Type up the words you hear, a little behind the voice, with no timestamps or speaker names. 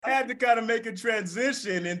had to kind of make a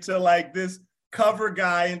transition into like this cover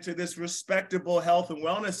guy into this respectable health and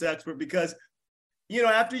wellness expert because,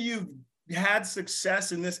 after you've had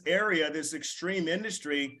success in this area, this extreme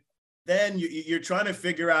industry, then you're trying to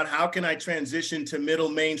figure out how can I transition to middle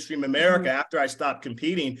mainstream America after I stopped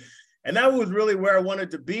competing. And that was really where I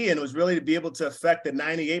wanted to be. And it was really to be able to affect the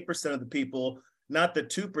 98% of the people, not the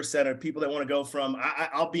 2% of people that want to go from,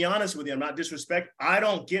 I'll be honest with you, I'm not disrespect. I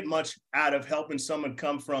don't get much out of helping someone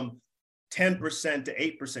come from 10% to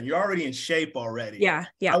 8%. You're already in shape already. Yeah.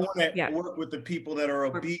 I want to work with the people that are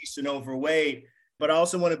obese and overweight, but I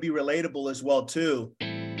also want to be relatable as well too.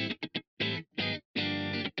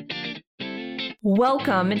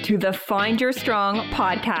 Welcome to the Find Your Strong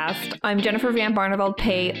podcast. I'm Jennifer Van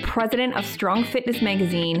Barneveld-Pay, president of Strong Fitness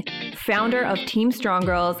Magazine, founder of Team Strong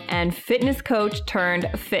Girls, and fitness coach turned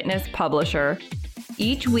fitness publisher.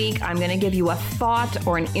 Each week, I'm going to give you a thought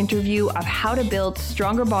or an interview of how to build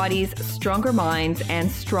stronger bodies, stronger minds, and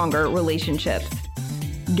stronger relationships.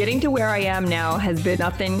 Getting to where I am now has been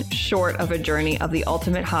nothing short of a journey of the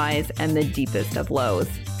ultimate highs and the deepest of lows.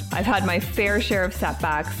 I've had my fair share of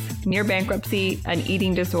setbacks, near bankruptcy, an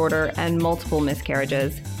eating disorder, and multiple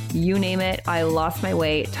miscarriages. You name it, I lost my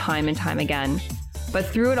way time and time again. But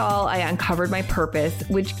through it all, I uncovered my purpose,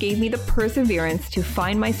 which gave me the perseverance to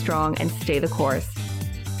find my strong and stay the course.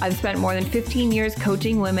 I've spent more than 15 years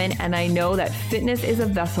coaching women, and I know that fitness is a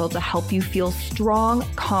vessel to help you feel strong,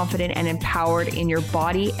 confident, and empowered in your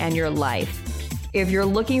body and your life. If you're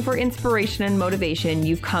looking for inspiration and motivation,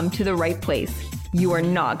 you've come to the right place. You are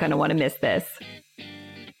not going to want to miss this.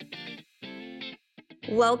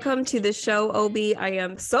 Welcome to the show, Obi. I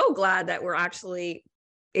am so glad that we're actually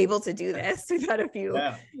able to do this. We've had a few,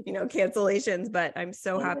 cancellations, but I'm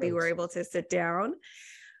so happy we're able to sit down.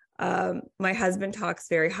 My husband talks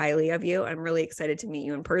very highly of you. I'm really excited to meet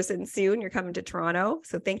you in person soon. You're coming to Toronto.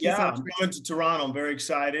 So thank you so much. I'm going to Toronto. I'm very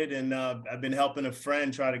excited. And I've been helping a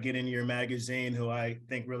friend try to get into your magazine who I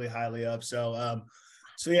think really highly of. So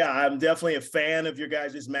yeah, I'm definitely a fan of your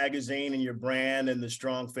guys' magazine and your brand and the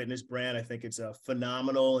Strong Fitness brand. I think it's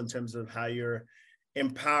phenomenal in terms of how you're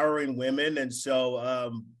empowering women. And so,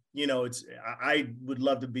 I would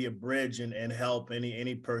love to be a bridge and help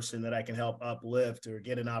any person that I can help uplift or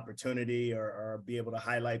get an opportunity or be able to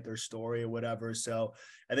highlight their story or whatever. So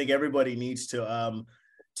I think everybody needs to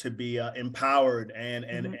be empowered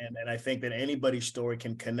and I think that anybody's story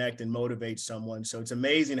can connect and motivate someone. So it's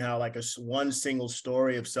amazing how like one single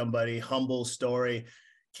story of somebody, humble story,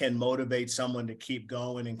 can motivate someone to keep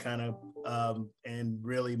going and kind of and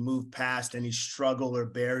really move past any struggle or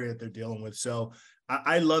barrier that they're dealing with. So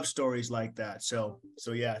I love stories like that. So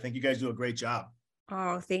yeah, I think you guys do a great job.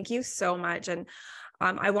 Oh, thank you so much. And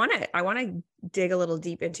I want to dig a little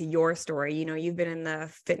deep into your story. You've been in the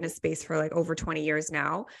fitness space for like over 20 years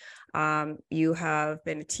now. You have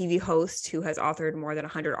been a TV host who has authored more than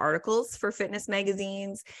 100 articles for fitness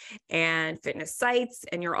magazines and fitness sites.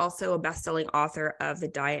 And you're also a best-selling author of the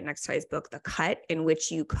diet and exercise book, The Cut, in which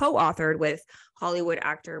you co-authored with Hollywood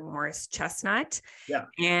actor Morris Chestnut. Yeah.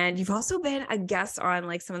 And you've also been a guest on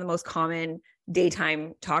like some of the most common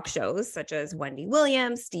daytime talk shows, such as Wendy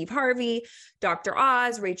Williams, Steve Harvey, Dr.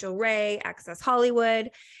 Oz, Rachel Ray, Access Hollywood,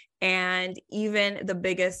 and even The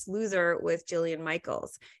Biggest Loser with Jillian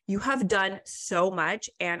Michaels. You have done so much,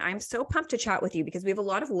 and I'm so pumped to chat with you because we have a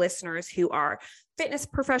lot of listeners who are fitness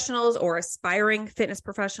professionals or aspiring fitness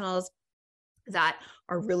professionals that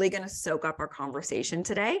are really going to soak up our conversation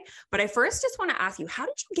today. But I first just want to ask you, how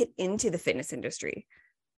did you get into the fitness industry?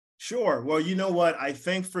 Sure. Well, you know what? I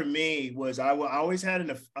think for me was I always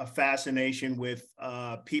had a fascination with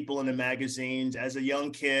people in the magazines. As a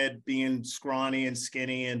young kid, being scrawny and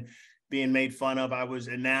skinny and being made fun of, I was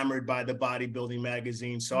enamored by the bodybuilding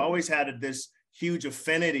magazine. So I always had this huge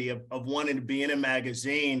affinity of wanting to be in a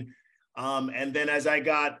magazine. And then as I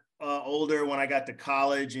got older, when I got to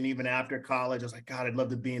college and even after college, I was like, God, I'd love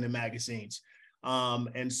to be in the magazines.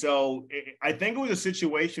 And so I think it was a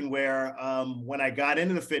situation where when I got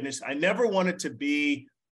into the fitness, I never wanted to be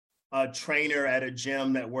a trainer at a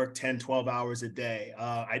gym that worked 10, 12 hours a day.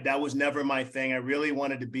 That was never my thing. I really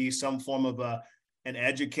wanted to be some form of an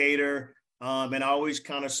educator. And I always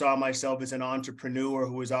kind of saw myself as an entrepreneur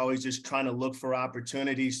who was always just trying to look for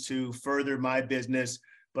opportunities to further my business,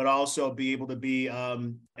 but also be able to be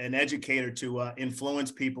an educator to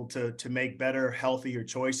influence people to make better, healthier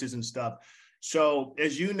choices and stuff. So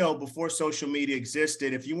as you know, before social media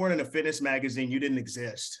existed, if you weren't in a fitness magazine, you didn't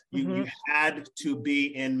exist. You had to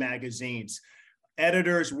be in magazines.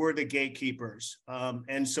 Editors were the gatekeepers.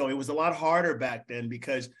 And so it was a lot harder back then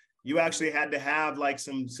because You actually had to have like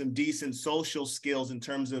some decent social skills in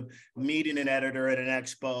terms of meeting an editor at an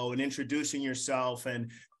expo and introducing yourself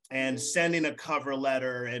and sending a cover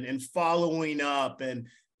letter and following up. And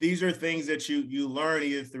these are things that you learn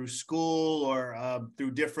either through school or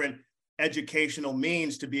through different educational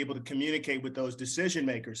means to be able to communicate with those decision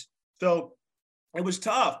makers. So it was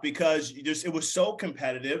tough because it was so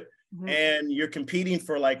competitive. Mm-hmm. And you're competing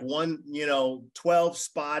for like 12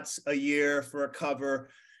 spots a year for a cover.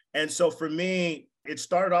 And so for me, it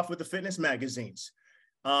started off with the fitness magazines.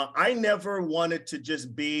 I never wanted to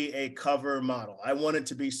just be a cover model. I wanted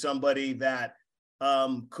to be somebody that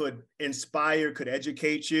could inspire, could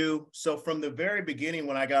educate you. So from the very beginning,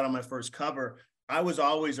 when I got on my first cover, I was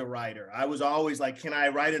always a writer. I was always like, can I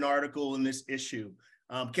write an article in this issue?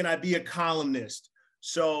 Can I be a columnist?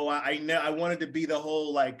 So I wanted to be the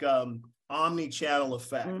whole like omni-channel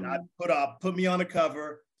effect. Mm-hmm. I put me on a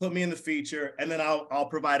cover, put me in the feature, and then I'll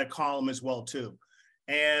provide a column as well too.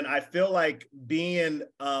 And I feel like being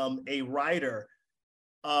a writer,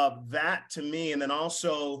 that to me, and then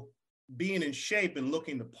also being in shape and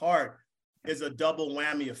looking the part is a double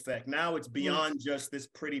whammy effect. Now it's beyond just this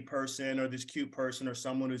pretty person or this cute person or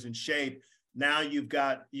someone who's in shape. Now you've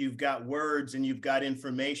got words and you've got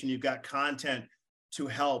information, you've got content to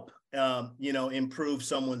help improve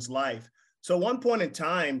someone's life. So at one point in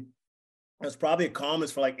time, I was probably a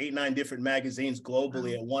columnist for like 8-9 different magazines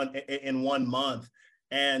globally in one month.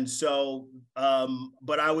 And so,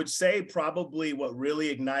 but I would say probably what really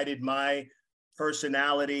ignited my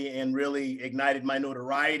personality and really ignited my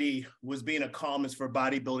notoriety was being a columnist for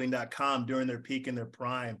bodybuilding.com during their peak and their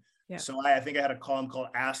prime. Yeah. So I think I had a column called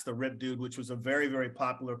Ask the Rip Dude, which was a very, very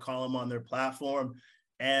popular column on their platform.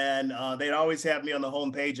 And they'd always have me on the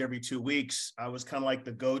homepage every 2 weeks. I was kind of like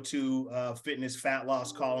the go-to fitness fat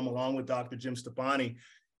loss column along with Dr. Jim Stepani.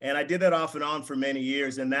 And I did that off and on for many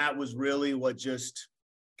years. And that was really what just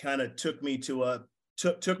kind of took me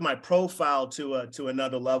took my profile to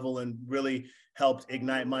another level and really helped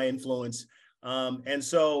ignite my influence. And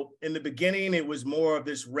so in the beginning, it was more of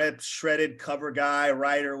this shredded cover guy,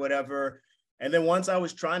 writer, whatever. And then once I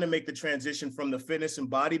was trying to make the transition from the fitness and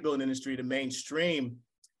bodybuilding industry to mainstream,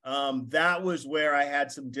 that was where I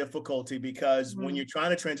had some difficulty because when you're trying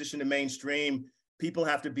to transition to mainstream, people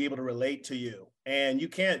have to be able to relate to you. And you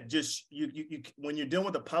can't just, when you're dealing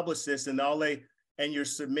with a publicist and you're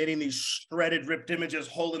submitting these shredded, ripped images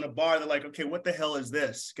holding a bar, they're like, okay, what the hell is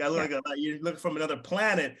this? Guy look like you look from another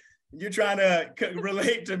planet. You're trying to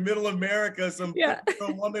relate to middle America, some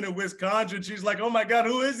woman in Wisconsin. She's like, oh my God,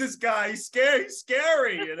 who is this guy? He's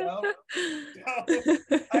scary, you know? So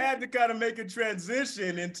I had to kind of make a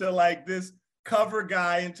transition into like this cover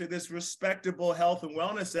guy, into this respectable health and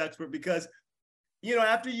wellness expert, because,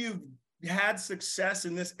 after you've had success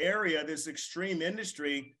in this area, this extreme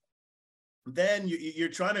industry, then you're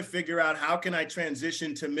trying to figure out how can I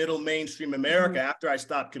transition to middle mainstream America after I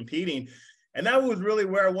stopped competing. And that was really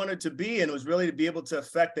where I wanted to be. And it was really to be able to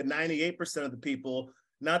affect the 98% of the people,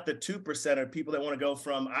 not the 2% of people that want to go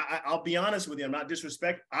from, I'll be honest with you, I'm not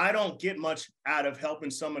disrespect. I don't get much out of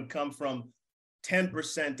helping someone come from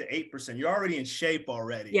 10% to 8%. You're already in shape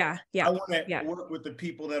already. Yeah. I want to work with the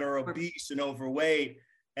people that are obese and overweight,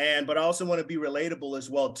 but I also want to be relatable as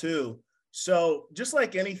well too. So just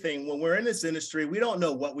like anything, when we're in this industry, we don't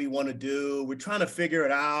know what we want to do. We're trying to figure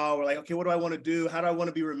it out. We're like, okay, what do I want to do? How do I want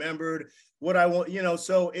to be remembered? What I want,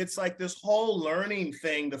 so it's like this whole learning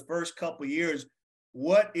thing the first couple of years.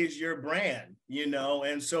 What is your brand?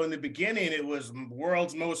 And so in the beginning, it was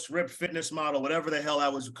world's most ripped fitness model, whatever the hell I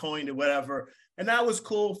was coined or whatever. And that was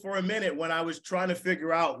cool for a minute when I was trying to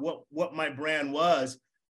figure out what my brand was.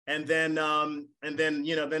 And then then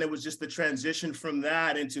it was just the transition from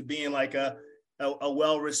that into being like a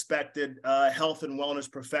well-respected health and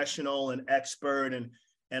wellness professional and expert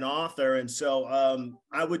and author. And so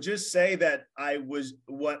I would just say that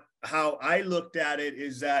how I looked at it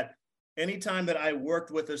is that anytime that I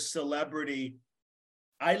worked with a celebrity,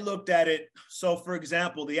 I looked at it. So for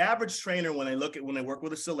example, the average trainer, when they work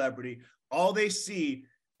with a celebrity, all they see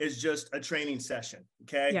is just a training session.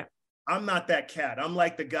 Okay. Yeah. I'm not that cat. I'm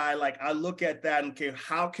like the guy, like I look at that and okay,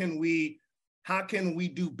 how can we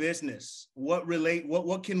do business?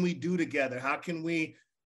 What can we do together? How can we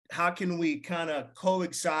kind of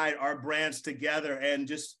coincide our brands together and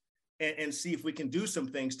see if we can do some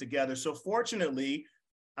things together? So fortunately,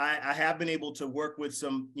 I have been able to work with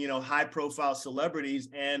some, high profile celebrities,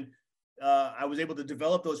 and I was able to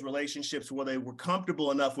develop those relationships where they were comfortable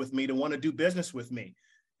enough with me to want to do business with me.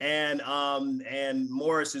 And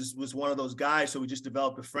Morris was one of those guys. So we just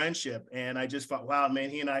developed a friendship, and I just thought, wow, man,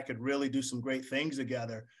 he and I could really do some great things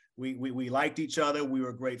together We liked each other. We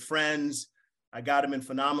were great friends. I got him in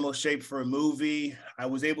phenomenal shape for a movie. I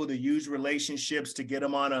was able to use relationships to get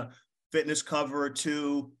him on a fitness cover or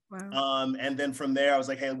two. Wow. And then from there, I was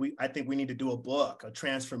like, hey, I think we need to do a book, a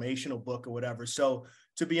transformational book or whatever. So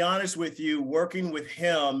to be honest with you, working with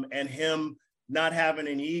him and him not having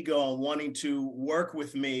an ego and wanting to work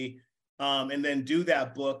with me and then do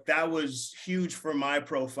that book, that was huge for my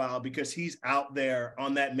profile because he's out there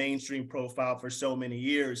on that mainstream profile for so many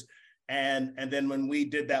years. And then when we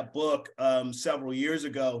did that book several years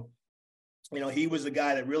ago, you know, he was the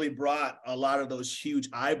guy that really brought a lot of those huge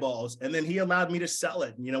eyeballs. And then he allowed me to sell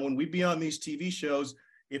it. You know, when we be on these TV shows,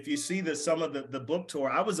 if you see some of the book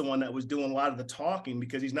tour, I was the one that was doing a lot of the talking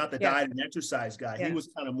because he's not the diet and exercise guy. He was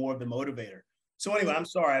kind of more of the motivator. So anyway, I'm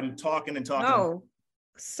sorry, I'm talking and talking. No,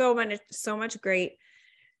 so much great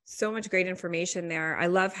information there. I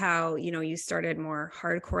love how, you know, you started more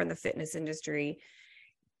hardcore in the fitness industry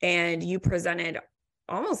and you presented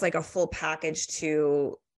almost like a full package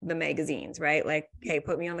to the magazines, right? Like, hey,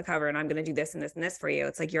 put me on the cover and I'm going to do this and this and this for you.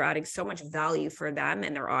 It's like you're adding so much value for them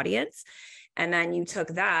and their audience. And then you took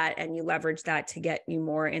that and you leveraged that to get you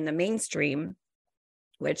more in the mainstream,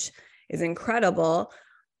 which is incredible.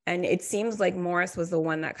 And it seems like Morris was the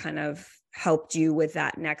one that kind of helped you with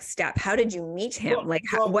that next step. How did you meet him? I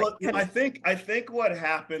think what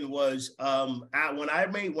happened was when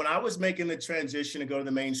I was making the transition to go to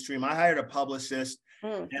the mainstream, I hired a publicist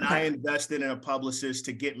and I invested in a publicist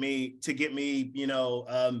to get me, you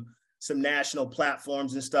know, some national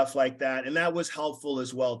platforms and stuff like that. And that was helpful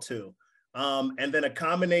as well too. And then a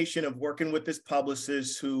combination of working with this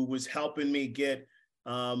publicist who was helping me get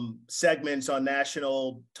segments on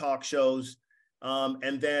national talk shows.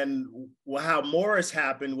 And then how Morris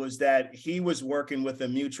happened was that he was working with a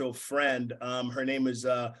mutual friend. Her name is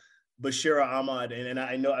Bashira Ahmad. And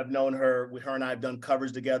I know I've known her, her and I have done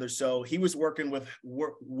covers together. So he was working with,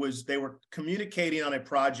 they were communicating on a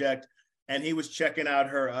project and he was checking out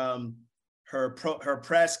her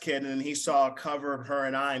press kit, and he saw a cover of her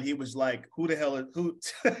and I, and he was like, who's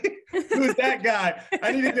that guy?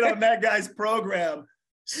 I need to get on that guy's program.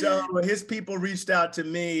 So his people reached out to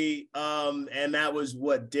me, and that was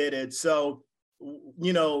what did it. So,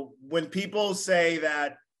 you know, when people say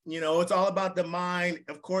that, you know, it's all about the mind,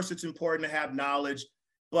 of course, it's important to have knowledge.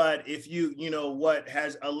 But if you know, what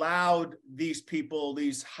has allowed these people,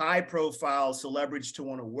 these high profile celebrities to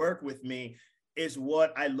want to work with me is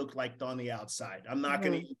what I look like on the outside. I'm not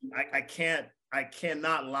going to, I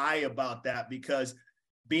cannot lie about that because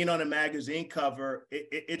being on a magazine cover,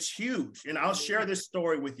 it's huge. And I'll share this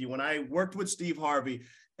story with you. When I worked with Steve Harvey,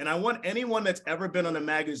 and I want anyone that's ever been on a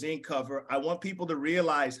magazine cover, I want people to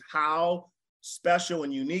realize how special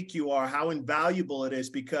and unique you are, how invaluable it is,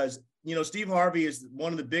 because, you know, Steve Harvey is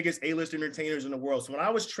one of the biggest A-list entertainers in the world. So when I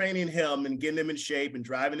was training him and getting him in shape and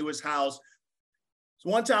driving to his house, so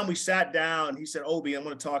one time we sat down, he said, Obi, I'm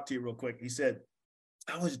going to talk to you real quick. He said,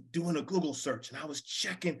 I was doing a Google search and I was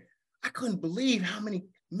checking. I couldn't believe how many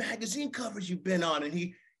magazine covers you've been on. And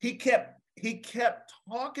he kept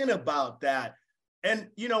talking about that. And,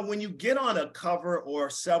 you know, when you get on a cover or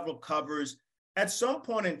several covers, at some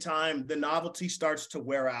point in time, the novelty starts to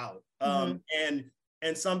wear out.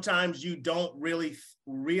 And sometimes you don't really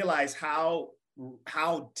realize how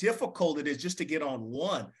difficult it is just to get on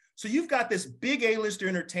one. So you've got this big A-lister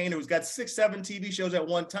entertainer who's got 6, 7 TV shows at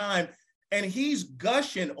one time, and he's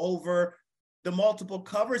gushing over the multiple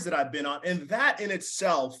covers that I've been on. And that in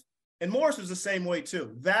itself, and Morris was the same way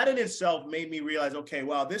too, that in itself made me realize, okay,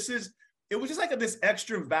 wow, it was just like this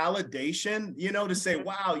extra validation, you know, to say,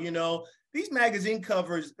 wow, you know, these magazine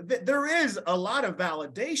covers, there is a lot of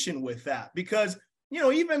validation with that because, you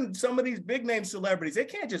know, even some of these big name celebrities, they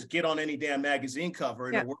can't just get on any damn magazine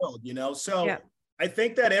cover in the world, you know? So I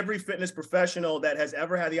think that every fitness professional that has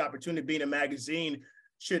ever had the opportunity to be in a magazine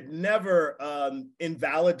should never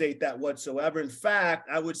invalidate that whatsoever. In fact,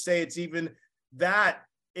 I would say that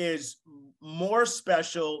is more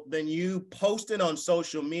special than you posting on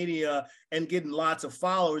social media and getting lots of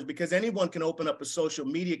followers, because anyone can open up a social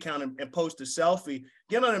media account and post a selfie.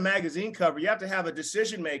 Get on a magazine cover, you have to have a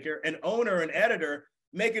decision maker, an owner, an editor,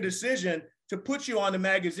 make a decision to put you on the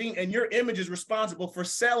magazine, and your image is responsible for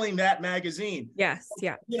selling that magazine. Yes.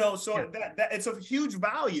 Yeah. You know, so that it's a huge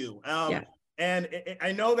value. And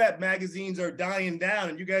I know that magazines are dying down,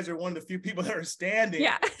 and you guys are one of the few people that are standing,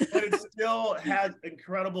 but it still has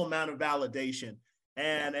incredible amount of validation.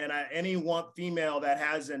 And any one female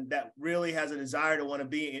that really has a desire to want to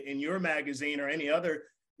be in your magazine or any other,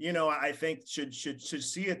 you know, I think should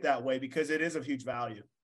see it that way, because it is of huge value.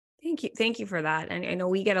 Thank you. Thank you for that. And I know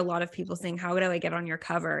we get a lot of people saying, how do I get on your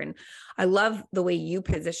cover? And I love the way you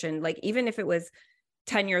positioned, like, even if it was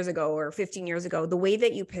 10 years ago or 15 years ago, the way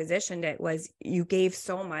that you positioned it was you gave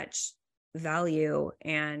so much value,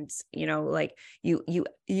 and like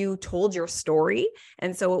you told your story,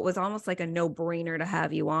 and so it was almost like a no-brainer to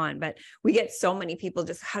have you on. But we get so many people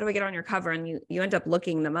just, how do I get on your cover? And you end up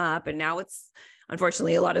looking them up, and now it's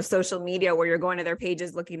unfortunately a lot of social media where you're going to their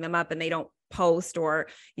pages, looking them up, and they don't post, or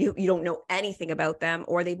you don't know anything about them,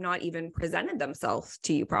 or they've not even presented themselves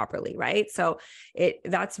to you properly, right? So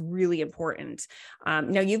that's really important.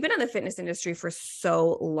 Now, you've been in the fitness industry for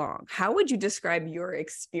so long. How would you describe your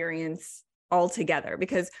experience altogether?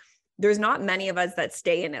 Because there's not many of us that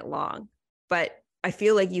stay in it long, but I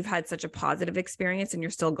feel like you've had such a positive experience and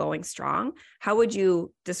you're still going strong. How would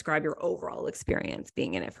you describe your overall experience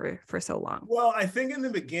being in it for so long? Well, I think in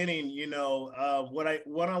the beginning, what I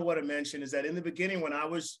want to mention is that in the beginning, when I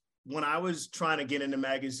was trying to get into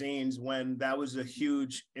magazines, when that was a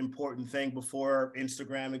huge important thing before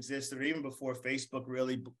Instagram existed, or even before Facebook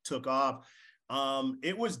really took off,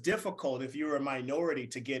 it was difficult if you were a minority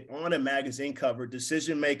to get on a magazine cover.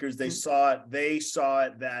 Decision makers, they saw it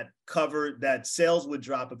that sales would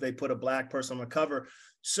drop if they put a Black person on the cover.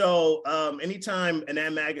 So anytime an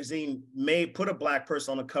ad magazine may put a Black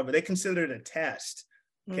person on the cover, they considered it a test.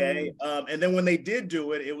 Okay. And then when they did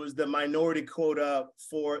do it, it was the minority quota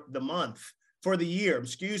for the year,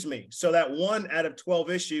 excuse me. So that 1 out of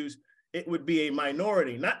 12 issues, it would be a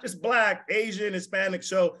minority, not just Black, Asian, Hispanic.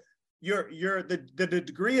 So the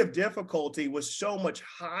degree of difficulty was so much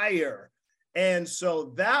higher. And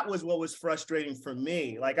so that was what was frustrating for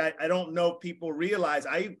me. Like, I don't know if people realize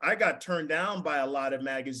I got turned down by a lot of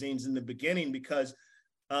magazines in the beginning because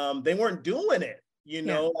they weren't doing it,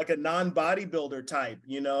 like a non-bodybuilder type,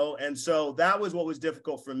 and so that was what was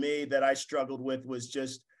difficult for me, that I struggled with, was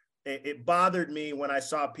just, it bothered me when I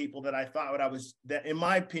saw people that I thought that in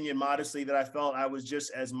my opinion, modestly, that I felt I was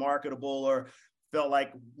just as marketable, or felt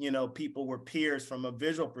like, people were peers from a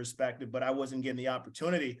visual perspective, but I wasn't getting the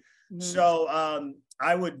opportunity. Mm-hmm. So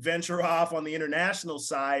I would venture off on the international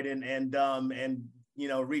side and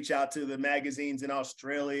reach out to the magazines in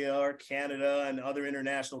Australia or Canada and other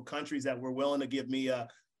international countries that were willing to give me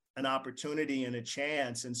an opportunity and a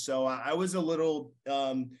chance. And so I was a little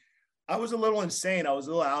insane. I was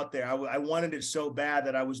a little out there. I wanted it so bad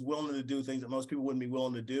that I was willing to do things that most people wouldn't be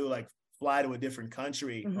willing to do, like fly to a different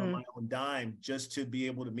country on my own dime, just to be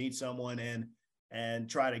able to meet someone and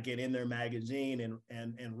try to get in their magazine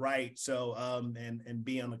and write. So and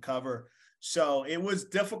be on the cover. So it was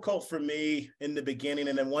difficult for me in the beginning.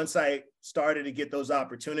 And then once I started to get those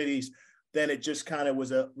opportunities, then it just kind of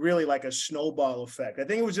was really like a snowball effect. I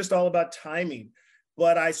think it was just all about timing.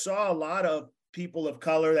 But I saw a lot of people of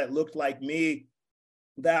color that looked like me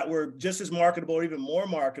that were just as marketable, or even more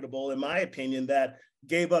marketable, in my opinion, that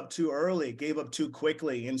gave up too early, gave up too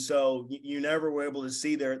quickly. And so you never were able to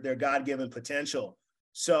see their God-given potential.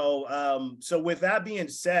 So with that being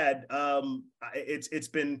said, it's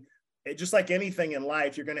been just like anything in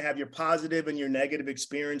life. You're going to have your positive and your negative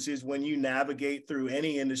experiences when you navigate through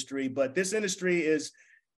any industry. But this industry is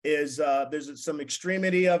there's some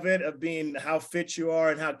extremity of it, of being how fit you are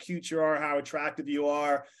and how cute you are, how attractive you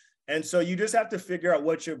are. And so you just have to figure out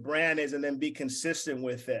what your brand is and then be consistent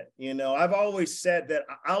with it. I've always said that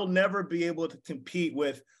I'll never be able to compete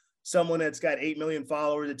with someone that's got 8 million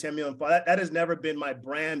followers or 10 million followers. That has never been my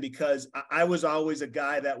brand, because I was always a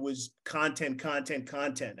guy that was content.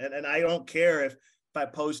 And I don't care if I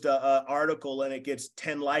post a article and it gets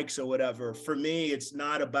 10 likes or whatever. For me, it's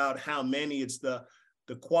not about how many, it's the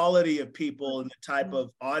quality of people and the type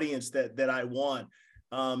of audience that I want.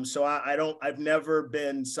 So I've never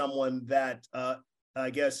been someone that I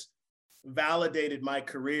guess validated my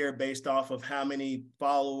career based off of how many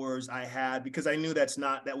followers I had, because I knew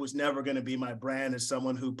that was never going to be my brand, as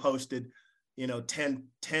someone who posted, 10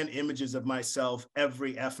 images of myself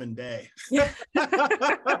every effing day.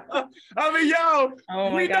 I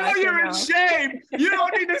mean, we know you're in shape. You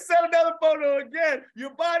don't need to send another photo again.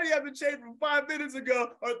 Your body hasn't changed from 5 minutes ago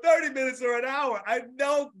or 30 minutes or an hour. I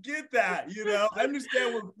don't get that. I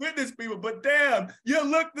understand we're fitness people, but damn, you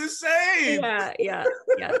look the same. Yeah.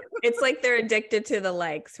 It's like they're addicted to the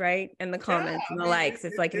likes, right? And the comments and the likes.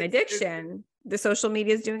 It's like an addiction. The social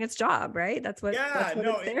media is doing its job, right? That's what.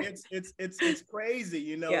 It's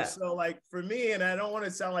crazy, So like for me, and I don't want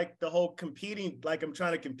to sound like the whole competing, like I'm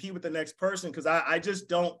trying to compete with the next person, because I just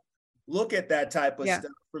don't look at that type of stuff.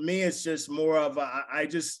 For me, it's just more of I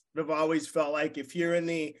just have always felt like if you're in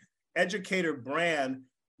the educator brand,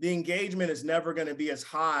 the engagement is never going to be as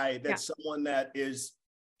high that someone that is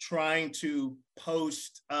trying to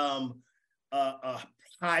post a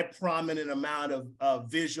high prominent amount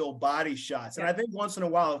of visual body shots. And I think once in a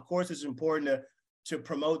while, of course, it's important to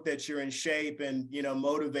promote that you're in shape and, you know,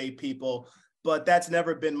 motivate people. But that's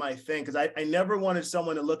never been my thing, because I never wanted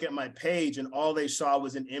someone to look at my page and all they saw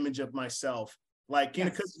was an image of myself. Like, you know,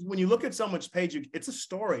 because when you look at someone's page, it's a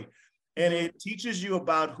story and it teaches you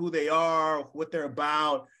about who they are, what they're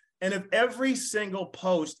about. And if every single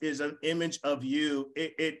post is an image of you,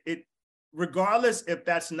 it regardless if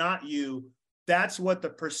that's not you, that's what the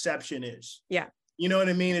perception is. Yeah. You know what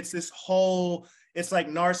I mean? It's this whole, it's like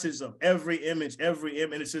narcissism, every image,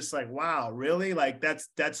 it's just like, wow, really? Like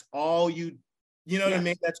that's all you know what I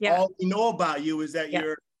mean? That's all you know about you, is that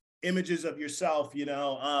you're images of yourself, you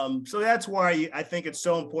know? So that's why I think it's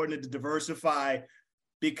so important to diversify,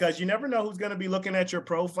 because you never know who's going to be looking at your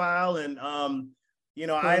profile. And, you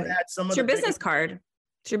know, I've had some of your business card.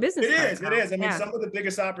 It's your business card. It is. I mean, some of the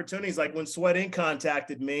biggest opportunities, like when Sweat Inc.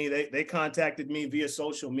 contacted me, they contacted me via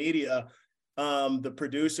social media, the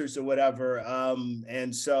producers or whatever.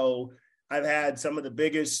 And so I've had some of the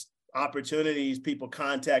biggest opportunities, people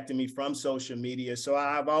contacting me from social media. So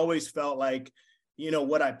I've always felt like, you know,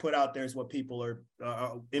 what I put out there is what people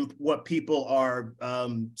are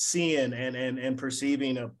seeing and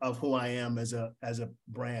perceiving of who I am as a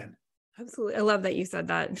brand. Absolutely. I love that you said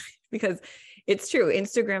that, because it's true.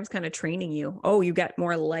 Instagram's kind of training you. Oh, you get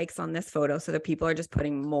more likes on this photo, so that people are just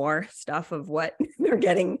putting more stuff of what they're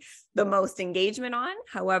getting the most engagement on.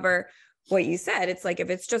 However, what you said, it's like, if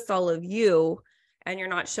it's just all of you and you're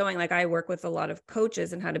not showing, like I work with a lot of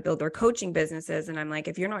coaches and how to build their coaching businesses. And I'm like,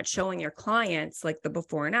 if you're not showing your clients like the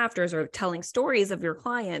before and afters, or telling stories of your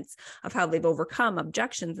clients of how they've overcome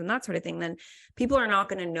objections and that sort of thing, then people are not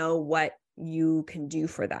going to know what you can do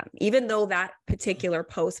for them. Even though that particular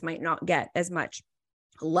post might not get as much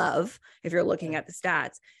love, if you're looking at the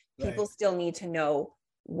stats, people still need to know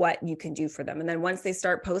what you can do for them. And then once they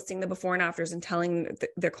start posting the before and afters and telling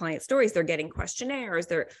their client stories, they're getting questionnaires,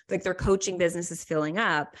 their coaching business is filling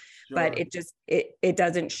up, but it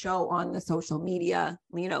doesn't show on the social media,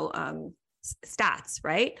 you know, stats,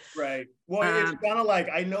 right? Right. Well, it's kind of like,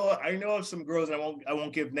 I know of some girls, and I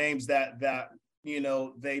won't give names, that you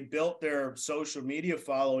know, they built their social media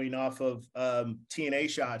following off of TNA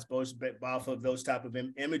shots, both off of those type of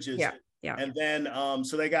images. Yeah. Yeah. And then,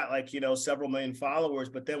 so they got, like, you know, several million followers,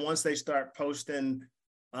 but then once they start posting,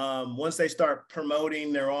 once they start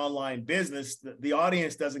promoting their online business, the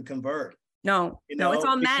audience doesn't convert. No, it's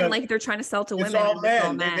all men. Like, they're trying to sell to women. It's all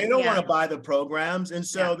men. They don't want to buy the programs. And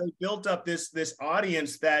so they built up this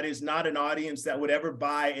audience that is not an audience that would ever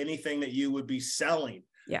buy anything that you would be selling.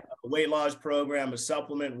 Yeah. A weight loss program, a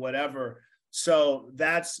supplement, whatever. So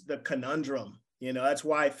that's the conundrum. You know, that's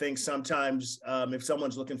why I think sometimes if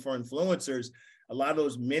someone's looking for influencers, a lot of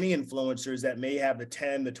those mini influencers that may have the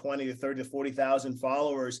 10, the 20, the 30, the 40,000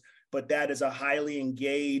 followers, but that is a highly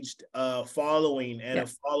engaged following, and a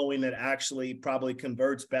following that actually probably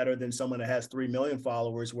converts better than someone that has 3 million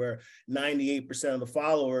followers, where 98% of the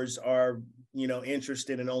followers are, you know,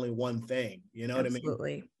 interested in only one thing. You know what I mean?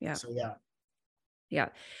 Absolutely. Yeah. So, yeah.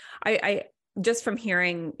 I just from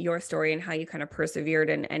hearing your story and how you kind of persevered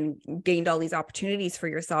and gained all these opportunities for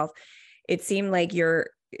yourself, it seemed like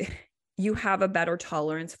you have a better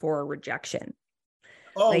tolerance for rejection.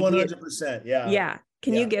 Oh, like 100%. Yeah.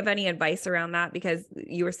 Can you give any advice around that? Because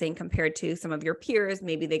you were saying, compared to some of your peers,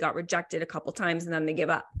 maybe they got rejected a couple times and then they give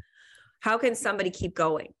up. How can somebody keep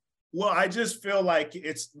going? Well, I just feel like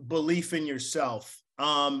it's belief in yourself.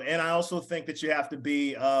 And I also think that you have to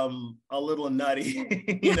be a little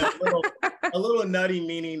nutty, you know, a little nutty,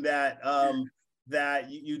 meaning that that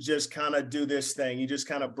you just kind of do this thing, you just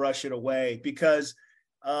kind of brush it away, because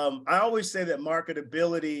I always say that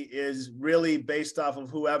marketability is really based off of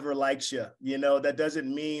whoever likes you. You know, that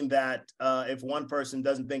doesn't mean that if one person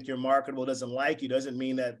doesn't think you're marketable, doesn't like you, doesn't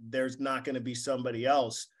mean that there's not going to be somebody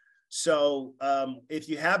else. So if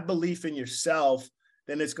you have belief in yourself,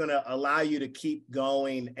 then it's going to allow you to keep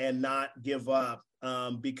going and not give up.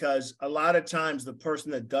 Because a lot of times the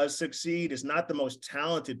person that does succeed is not the most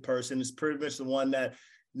talented person. It's pretty much the one that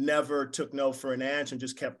never took no for an answer and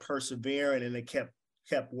just kept persevering, and they kept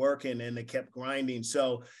working and they kept grinding.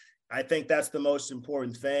 So I think that's the most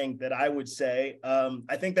important thing that I would say.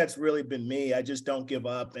 I think that's really been me. I just don't give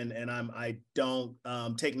up, and I don't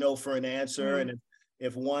take no for an answer. And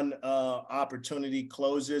if one opportunity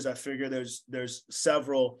closes, I figure there's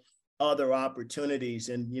several other opportunities.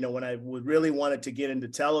 And, you know, when I really wanted to get into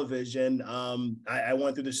television, I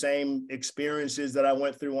went through the same experiences that I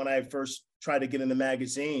went through when I first tried to get into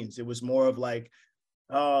magazines. It was more of like,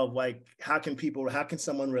 oh, like, how can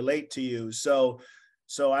someone relate to you? So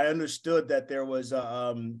So I understood that there was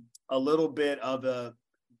a little bit of a,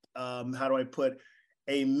 how do I put,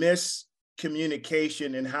 a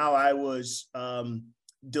miscommunication in how I was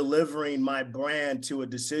delivering my brand to a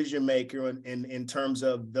decision maker in terms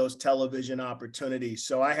of those television opportunities.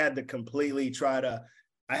 So I had to completely I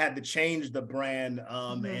had to change the brand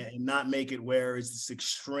and not make it where it's this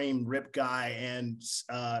extreme rip guy, and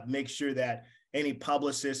make sure that any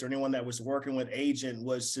publicist or anyone that was working with agent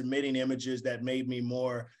was submitting images that made me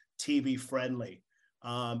more TV friendly.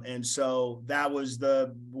 And so that was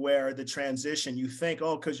where the transition, you think,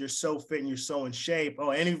 oh, because you're so fit and you're so in shape,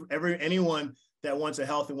 oh, anyone that wants a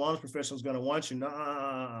health and wellness professional is going to want you.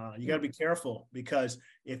 No, you got to be careful, because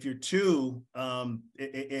if you're too,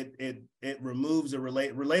 it removes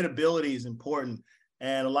relatability is important.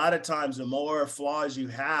 And a lot of times the more flaws you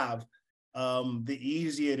have, the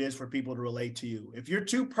easier it is for people to relate to you. If you're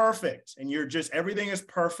too perfect and you're just, everything is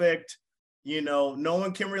perfect, no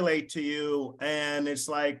one can relate to you. And it's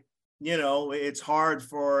like, it's hard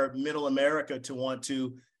for middle America to want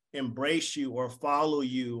to embrace you or follow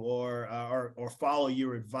you or follow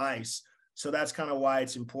your advice. So that's kind of why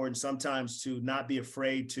it's important sometimes to not be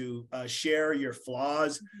afraid to share your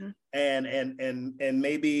flaws, and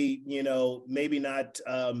maybe, maybe not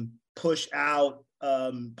push out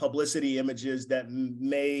publicity images that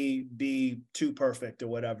may be too perfect or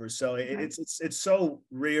whatever. So it's so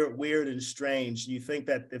weird and strange. You think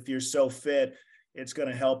that if you're so fit, it's going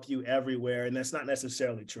to help you everywhere, and that's not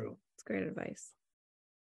necessarily true. It's great advice.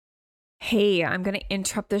 Hey, I'm going to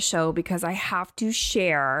interrupt the show because I have to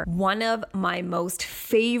share one of my most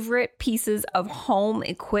favorite pieces of home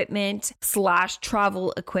equipment /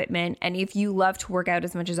 travel equipment. And if you love to work out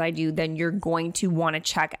as much as I do, then you're going to want to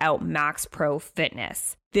check out Max Pro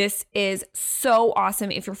Fitness. This is so awesome.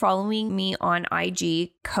 If you're following me on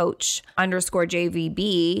IG, coach_JVB,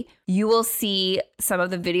 you will see some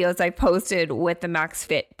of the videos I posted with the Max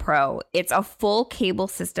Fit Pro. It's a full cable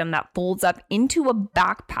system that folds up into a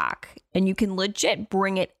backpack, and you can legit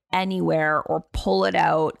bring it anywhere or pull it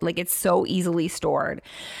out. Like, it's so easily stored.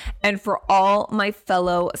 And for all my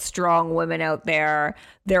fellow strong women out there,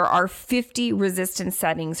 there are 50 resistance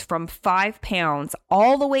settings from 5 pounds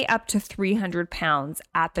all the way up to 300 pounds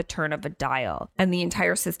at the turn of a dial. And the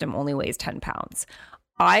entire system only weighs 10 pounds.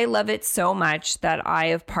 I love it so much that I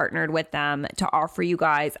have partnered with them to offer you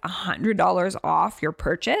guys $100 off your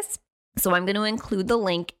purchase. So I'm going to include the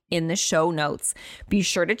link in the show notes. Be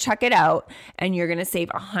sure to check it out, and you're going to save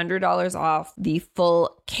 $100 off the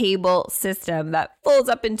full cable system that folds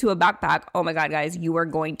up into a backpack. Oh my God, guys, you are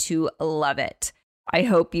going to love it. I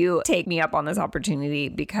hope you take me up on this opportunity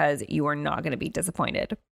because you are not going to be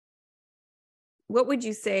disappointed. What would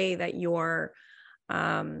you say that your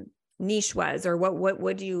niche was, or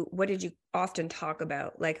what did you often talk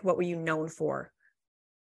about? Like, what were you known for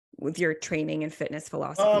with your training and fitness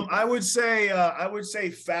philosophy? I would say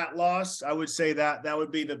fat loss. I would say that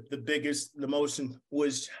would be the biggest, the most,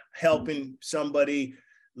 was helping somebody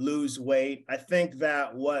lose weight. I think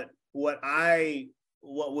that what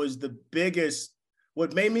was the biggest,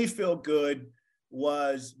 what made me feel good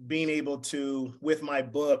was being able to, with my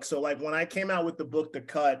book. So like when I came out with the book, The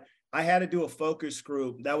Cut, I had to do a focus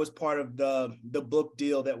group. That was part of the book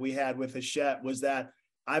deal that we had with Hachette, was that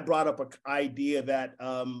I brought up an idea that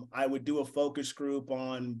I would do a focus group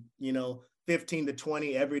on, 15 to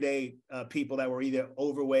 20 everyday people that were either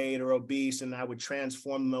overweight or obese, and I would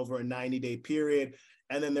transform them over a 90-day period.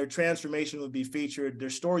 And then their transformation would be featured, their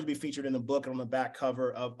stories would be featured in the book and on the back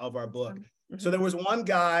cover of our book. Mm-hmm. So there was one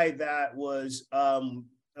guy that was,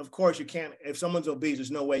 of course, you can't, if someone's obese,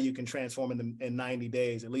 there's no way you can transform them in 90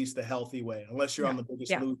 days, at least the healthy way, unless you're on The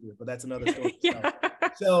Biggest Loser, but that's another story.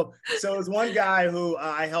 So it's one guy who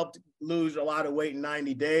I helped lose a lot of weight in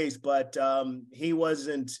 90 days, but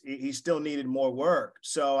he still needed more work.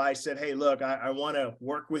 So I said, hey, look, I want to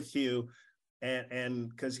work with you. And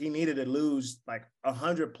because he needed to lose like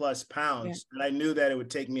 100+ pounds. And I knew that it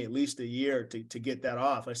would take me at least a year to get that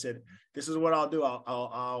off. I said, this is what I'll do. I'll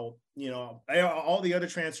all the other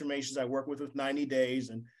transformations I work with 90 days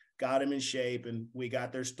and got him in shape, and we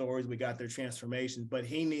got their stories, we got their transformations, but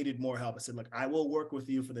he needed more help. I said, look, I will work with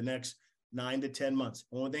you for the next 9 to 10 months,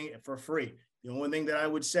 only thing for free. The only thing that I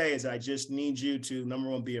would say is I just need you to,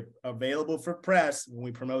 number one, be available for press when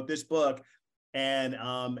we promote this book, and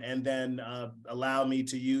then allow me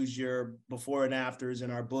to use your before and afters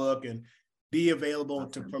in our book and be available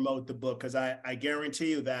to promote the book. Because I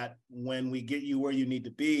guarantee you that when we get you where you need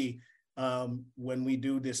to be, when we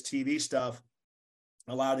do this TV stuff,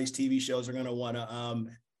 a lot of these TV shows are going to want to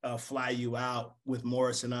fly you out with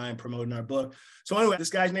Morris and I and promoting our book. So anyway, this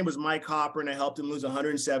guy's name was Mike Hopper, and I helped him lose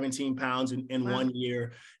 117 pounds in Wow. 1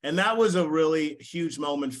 year. And that was a really huge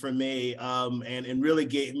moment for me, and really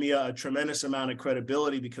gave me a tremendous amount of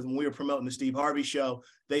credibility, because when we were promoting the Steve Harvey show,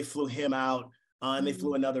 they flew him out. And they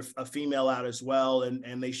flew a female out as well.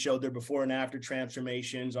 And they showed their before and after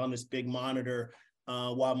transformations on this big monitor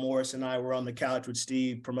while Morris and I were on the couch with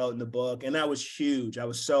Steve promoting the book. And that was huge. I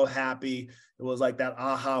was so happy. It was like that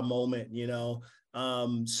aha moment, you know?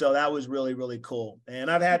 So that was really, really cool. And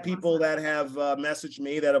I've had people that have messaged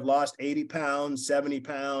me that have lost 80 pounds, 70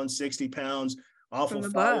 pounds, 60 pounds off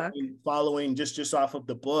of following just off of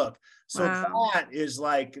the book. So that is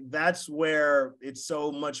like, that's where it's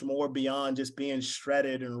so much more beyond just being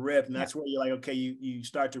shredded and ripped. And that's where you're like, okay, you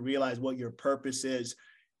start to realize what your purpose is,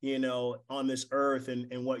 you know, on this earth,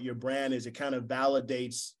 and what your brand is. It kind of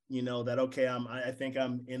validates, you know, that, okay, I think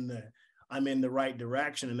I'm in the right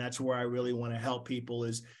direction. And that's where I really want to help people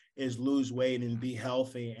is lose weight and be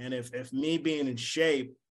healthy. And if me being in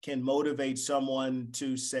shape can motivate someone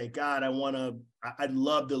to say, God, I'd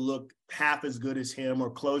love to look half as good as him or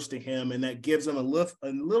close to him. And that gives them a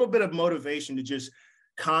little bit of motivation to just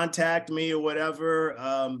contact me or whatever,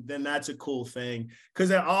 then that's a cool thing.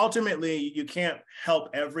 Because ultimately you can't help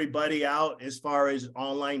everybody out as far as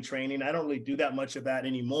online training. I don't really do that much of that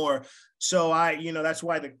anymore. So that's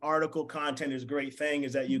why the article content is a great thing,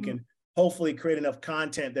 is that you can hopefully create enough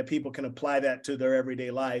content that people can apply that to their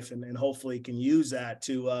everyday life, and hopefully can use that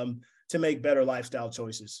to make better lifestyle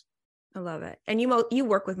choices. I love it. And you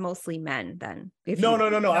work with mostly men then? No.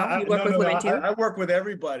 You work with women too? I work with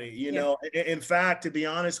everybody, you know. In fact, to be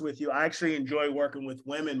honest with you, I actually enjoy working with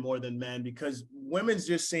women more than men, because women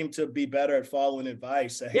just seem to be better at following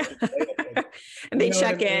advice. And they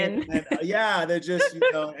check in. And, they're just,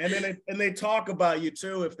 you know, and they talk about you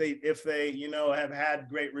too, if they, you know, have had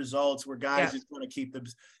great results, where guys just want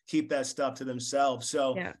to keep that stuff to themselves.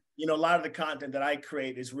 So, you know, a lot of the content that I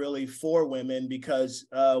create is really for women, because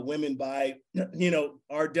women buy, you know,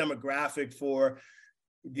 our demographic for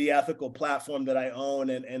the ethical platform that I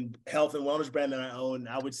own and health and wellness brand that I own.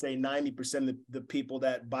 I would say 90% of the people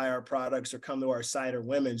that buy our products or come to our site are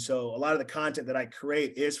women. So a lot of the content that I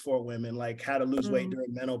create is for women, like how to lose weight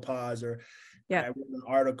during menopause, or I wrote an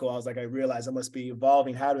article. I was like, I realized I must be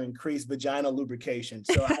evolving how to increase vaginal lubrication.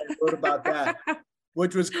 So I wrote about that.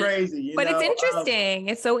 Which was crazy. But it's interesting.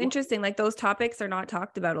 It's so interesting. Like, those topics are not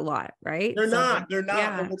talked about a lot, right? They're not.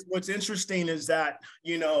 Yeah. But what's interesting is that,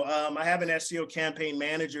 you know, I have an SEO campaign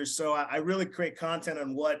manager. So I really create content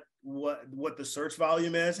on what the search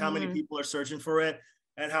volume is, how many people are searching for it,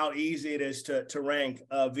 and how easy it is to rank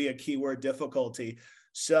via keyword difficulty.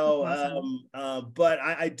 So, but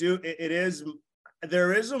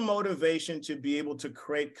there is a motivation to be able to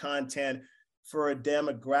create content for a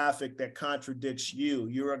demographic that contradicts you.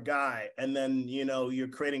 You're a guy, and then, you know, you're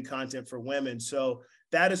creating content for women. So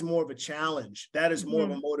that is more of a challenge. That is more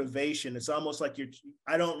of a motivation. It's almost like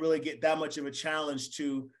I don't really get that much of a challenge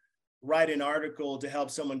to write an article to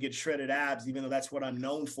help someone get shredded abs, even though that's what I'm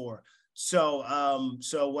known for. So,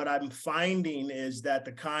 what I'm finding is that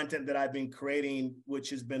the content that I've been creating,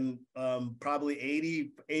 which has been probably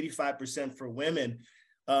 85% for women,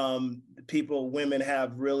 women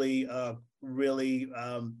have really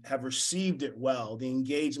have received it well. The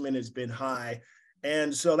engagement has been high.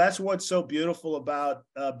 And so that's what's so beautiful about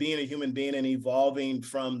being a human being and evolving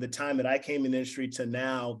from the time that I came in the industry to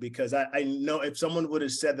now, because I know if someone would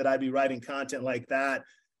have said that I'd be writing content like that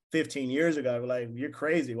 15 years ago, I'd be like, you're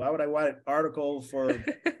crazy. Why would I write an article for,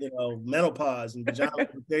 you know, menopause and vaginal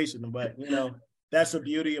lubrication? But, you know, that's the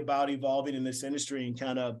beauty about evolving in this industry and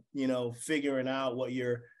kind of, you know, figuring out what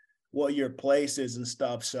your place is and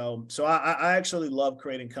stuff. So I actually love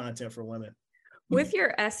creating content for women. With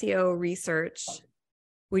your SEO research,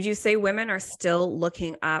 would you say women are still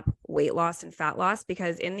looking up weight loss and fat loss?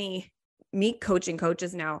 Because in the me coaching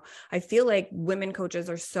coaches now, I feel like women coaches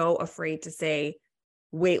are so afraid to say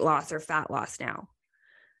weight loss or fat loss now.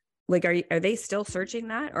 Like, are they still searching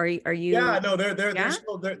that? Or are you? Yeah, no,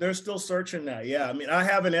 they're still searching that. Yeah. I mean, I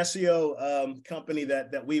have an SEO company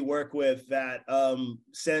that we work with that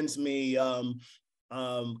sends me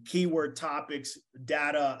keyword topics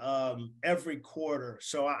data every quarter.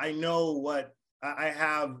 So I know what I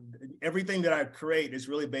have. Everything that I create is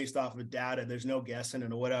really based off of data. There's no guessing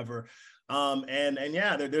it or whatever. And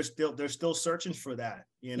yeah, they're still searching for that.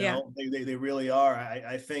 You know, they really are.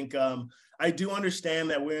 I think I do understand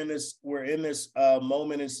that we're in this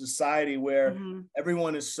moment in society where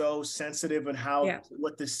everyone is so sensitive and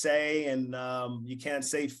what to say, and you can't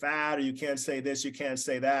say fat, or you can't say this, you can't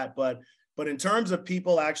say that. But But in terms of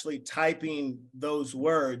people actually typing those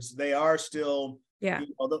words, they are still,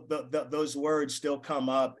 those words still come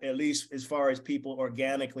up, at least as far as people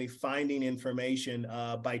organically finding information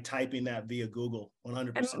by typing that via Google,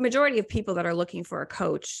 100%. And majority of people that are looking for a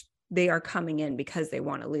coach, they are coming in because they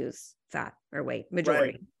want to lose fat or weight,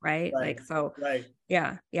 majority, right? Like, so,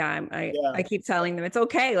 I keep telling them it's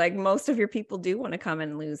okay. Like, most of your people do want to come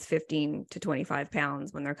and lose 15 to 25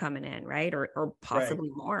 pounds when they're coming in, right? Or possibly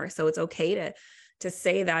more. So it's okay to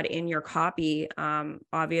say that in your copy.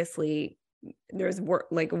 Obviously there's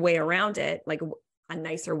like a way around it, like a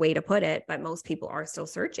nicer way to put it, but most people are still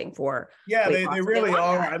searching for. They really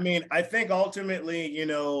are. That. I mean, I think ultimately,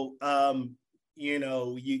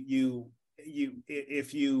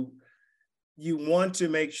 if you want to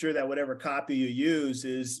make sure that whatever copy you use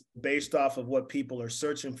is based off of what people are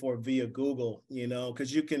searching for via Google,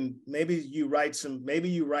 because maybe you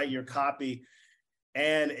write your copy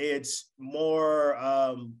and it's more,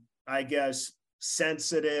 I guess,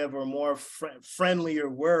 sensitive or more friendlier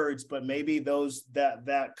words, but maybe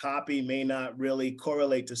that copy may not really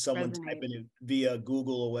correlate to someone typing it via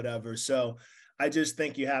Google or whatever. So I just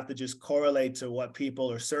think you have to just correlate to what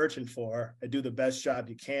people are searching for and do the best job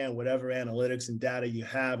you can, whatever analytics and data you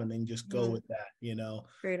have, and then just go with that,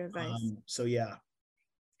 Great advice. So yeah.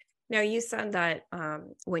 Now, you said that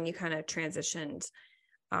when you kind of transitioned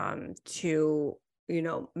to,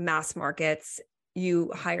 mass markets,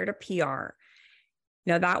 you hired a PR.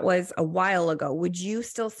 Now, that was a while ago. Would you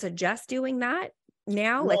still suggest doing that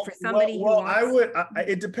now? Like, for somebody who wants... I would,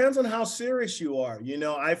 it depends on how serious you are.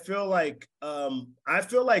 I feel like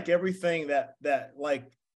everything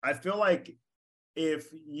I feel like if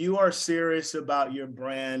you are serious about your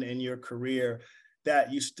brand and your career,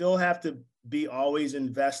 that you still have to be always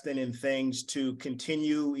investing in things to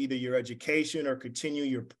continue either your education or continue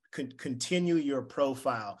your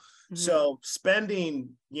profile. Mm-hmm. So spending,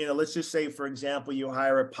 let's just say, for example, you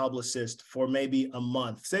hire a publicist for maybe a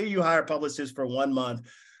month. Say you hire a publicist for 1 month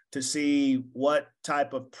to see what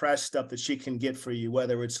type of press stuff that she can get for you,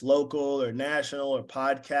 whether it's local or national or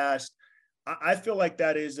podcast. I feel like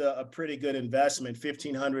that is a pretty good investment,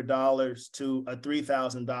 $1,500 to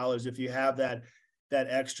 $3,000 if you have that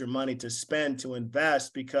extra money to spend to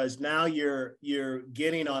invest, because now you're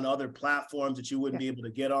getting on other platforms that you wouldn't be able to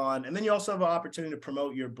get on. And then you also have an opportunity to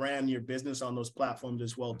promote your brand, your business on those platforms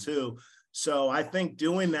as well too. So I think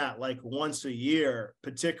doing that like once a year,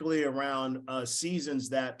 particularly around seasons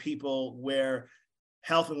that people where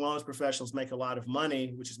health and wellness professionals make a lot of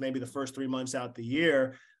money, which is maybe the first 3 months out the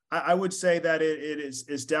year, I would say that it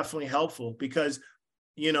is definitely helpful, because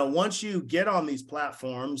once you get on these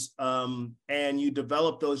platforms and you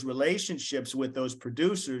develop those relationships with those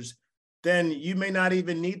producers, then you may not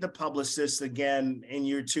even need the publicists again in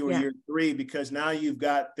year 2 or year 3, because now you've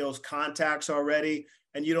got those contacts already,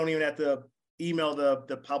 and you don't even have to email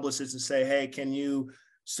the publicist and say, hey, can you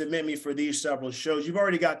submit me for these several shows? You've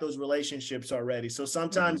already got those relationships already. So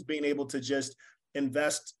sometimes being able to just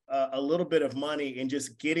invest a little bit of money in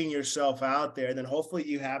just getting yourself out there, and then hopefully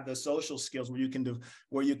you have the social skills where you can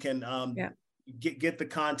get the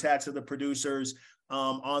contacts of the producers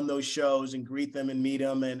on those shows and greet them and meet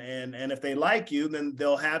them, and if they like you, then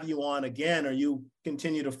they'll have you on again, or you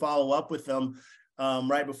continue to follow up with them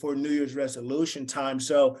right before New Year's resolution time.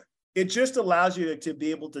 So it just allows you to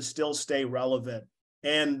be able to still stay relevant.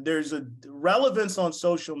 And there's a relevance on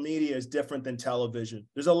social media is different than television.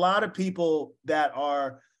 There's a lot of people that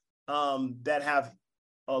are that have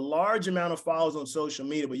a large amount of followers on social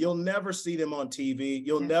media, but you'll never see them on TV.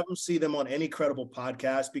 You'll never see them on any credible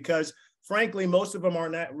podcast, because frankly, most of them are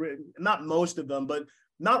not most of them, but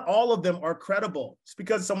not all of them are credible. It's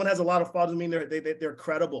because someone has a lot of followers, I mean, they're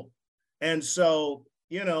credible. And so,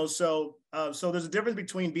 so there's a difference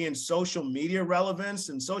between being social media relevance,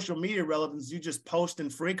 and social media relevance, you just post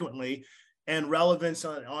infrequently, and relevance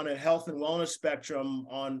on a health and wellness spectrum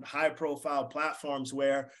on high profile platforms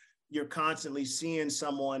where you're constantly seeing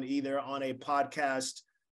someone either on a podcast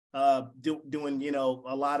doing,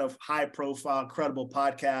 a lot of high profile, credible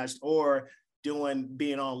podcast, or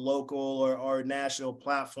being on local or national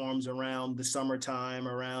platforms around the summertime,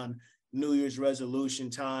 around New Year's resolution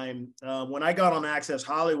time. When I got on Access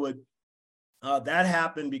Hollywood, that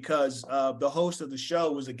happened because the host of the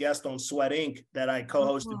show was a guest on Sweat Inc. that I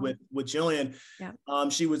co-hosted with Jillian. Yeah.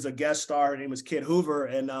 She was a guest star. Her name was Kit Hoover,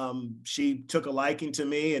 and she took a liking to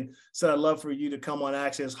me and said, "I'd love for you to come on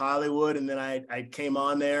Access Hollywood." And then I came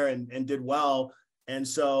on there and did well. And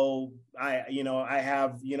so I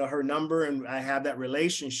have her number, and I have that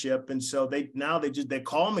relationship. And so they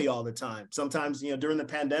call me all the time. Sometimes during the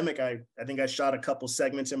pandemic, I think I shot a couple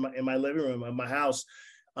segments in my living room of my house.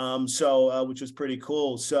 Which was pretty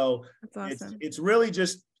cool. So that's awesome. It's really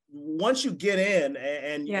just once you get in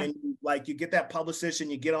and like you get that publicist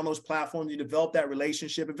and you get on those platforms, you develop that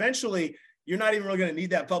relationship. Eventually, you're not even really going to need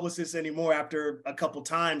that publicist anymore after a couple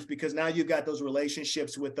times, because now you've got those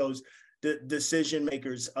relationships with those decision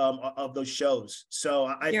makers of those shows.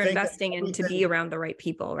 So you're think investing in to be around the right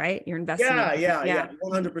people, right? You're investing. Yeah,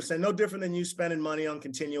 100%. No different than you spending money on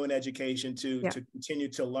continuing education to continue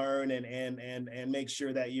to learn and make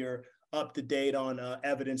sure that you're up to date on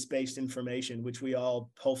evidence-based information, which we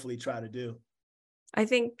all hopefully try to do. I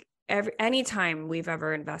think anytime we've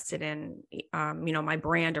ever invested in, my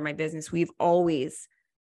brand or my business,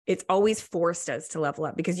 it's always forced us to level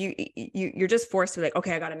up, because you're just forced to like,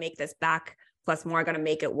 okay, I got to make this back plus more. I got to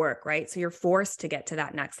make it work. Right. So you're forced to get to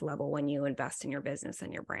that next level when you invest in your business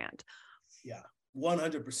and your brand. Yeah.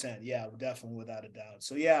 100%. Yeah, definitely. Without a doubt.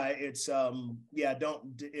 So yeah, I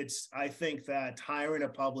think that hiring a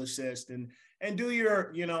publicist and do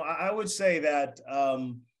your, I would say that,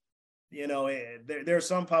 there are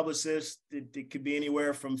some publicists that could be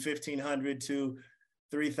anywhere from 1,500 to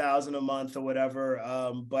 3,000 a month or whatever.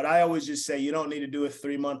 But I always just say, you don't need to do a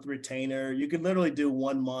 3-month retainer. You could literally do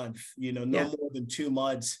 1 month, no more than 2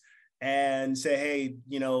 months, and say, hey,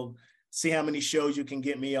 see how many shows you can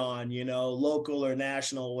get me on, local or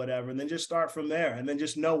national or whatever. And then just start from there. And then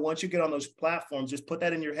just know, once you get on those platforms, just put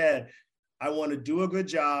that in your head. I want to do a good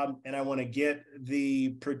job and I want to get the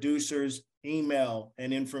producer's email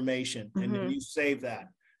and information. And then you save that.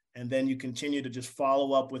 And then you continue to just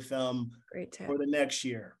follow up with them for the next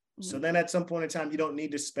year. So then at some point in time, you don't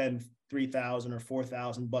need to spend $3,000 or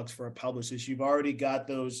 $4,000 for a publicist. You've already got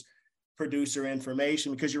those producer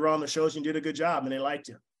information because you're on the shows and you did a good job and they liked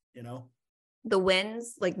you. The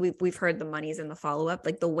wins, like we've heard the money's in the follow-up,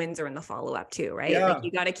 like the wins are in the follow-up too, right? Yeah. Like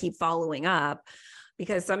you got to keep following up,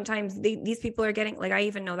 because sometimes these people are getting, like, I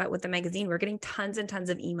even know that with the magazine, we're getting tons and tons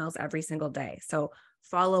of emails every single day. So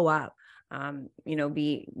follow up,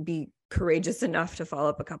 be courageous enough to follow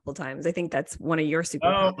up a couple times. I think that's one of your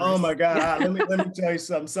superpowers. Oh my God. let me tell you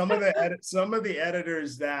something. Some of the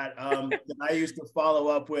editors that I used to follow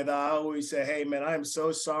up with, I always say, hey man, I am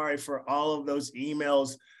so sorry for all of those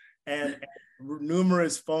emails and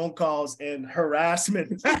numerous phone calls and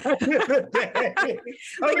harassment. I mean,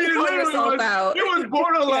 it was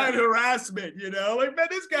borderline harassment, like, man,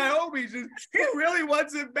 this guy Obi, he really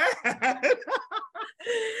wants it bad.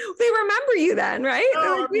 They remember you then, right?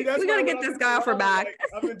 No, we got to get this guy off our back.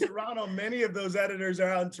 I'm in Toronto. Many of those editors are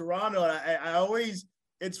out in Toronto. I always,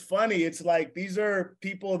 it's funny. It's like, these are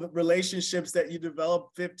people, relationships that you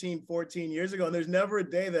developed 15, 14 years ago. And there's never a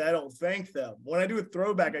day that I don't thank them. When I do a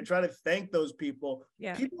throwback, I try to thank those people.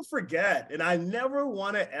 Yeah. People forget. And I never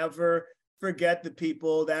want to ever forget the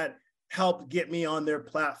people that helped get me on their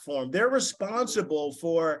platform. They're responsible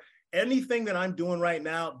for anything that I'm doing right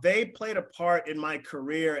now. They played a part in my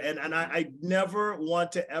career. And I never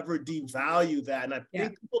want to ever devalue that. And I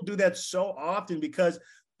think people do that so often, because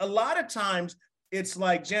a lot of times, it's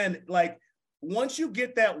like, Jen, like once you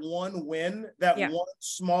get that one win, that one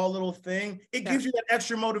small little thing, it gives you that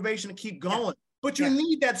extra motivation to keep going. But you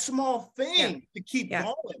need that small thing to keep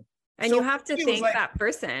going. And so you have to thank that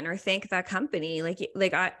person or thank that company. Like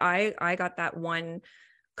I got that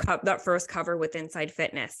that first cover with Inside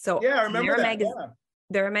Fitness. So I remember that.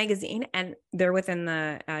 They're a magazine and they're within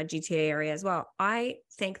the GTA area as well. I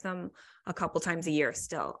thank them a couple times a year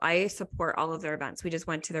still. I support all of their events. We just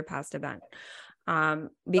went to their past event.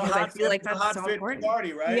 Because I feel like that's so important.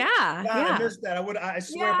 Party, right? Yeah. I missed that. I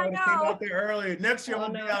swear if I came out there earlier. Next year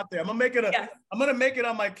I'm gonna be out there. I'm gonna make it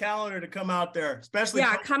on my calendar to come out there, especially.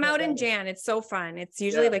 Yeah, come out in Jan. It's so fun. It's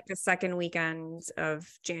usually like the second weekend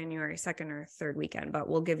of January, second or third weekend, but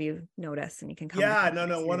we'll give you notice and you can come. Yeah, no,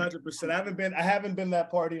 100%. I haven't been that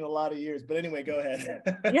party in a lot of years, but anyway, go ahead.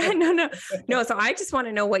 No. So I just want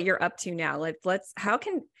to know what you're up to now.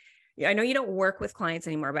 I know you don't work with clients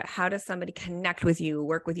anymore, but how does somebody connect with you,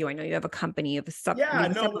 work with you? I know you have a company of a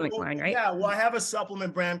supplement line, right? Yeah, well, I have a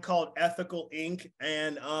supplement brand called Ethical Inc.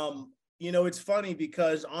 And, it's funny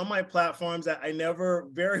because on my platforms, I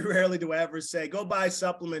very rarely do I ever say, go buy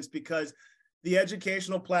supplements, because the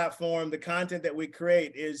educational platform, the content that we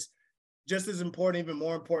create is just as important, even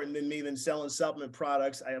more important than selling supplement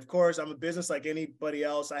products. Of course, I'm a business like anybody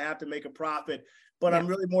else. I have to make a profit. But I'm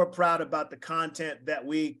really more proud about the content that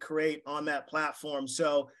we create on that platform.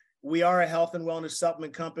 So we are a health and wellness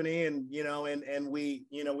supplement company, and we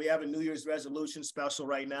have a New Year's resolution special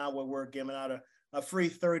right now where we're giving out a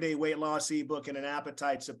free 30-day weight loss ebook and an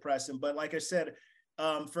appetite suppressant. But like I said,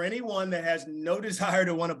 for anyone that has no desire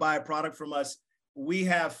to want to buy a product from us, we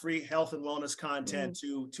have free health and wellness content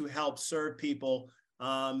to help serve people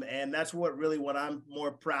And that's what I'm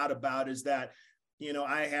more proud about is that, you know,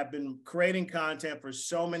 I have been creating content for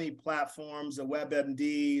so many platforms, the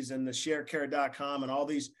WebMDs and the sharecare.com and all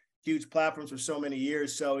these huge platforms for so many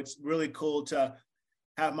years. So it's really cool to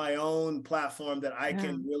have my own platform that I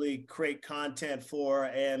can really create content for,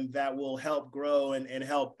 and that will help grow and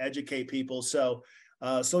help educate people. So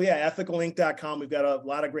ethicalink.com. We've got a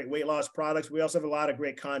lot of great weight loss products. We also have a lot of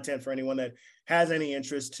great content for anyone that has any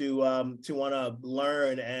interest to want to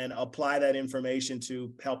learn and apply that information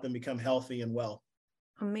to help them become healthy and well.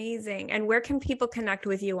 Amazing. And where can people connect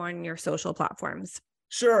with you on your social platforms?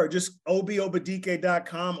 Sure. Just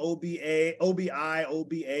obiobadike.com, Obadike.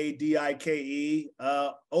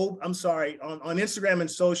 I'm sorry. On Instagram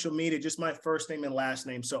and social media, just my first name and last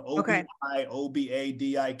name. So Obadike.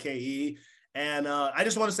 And I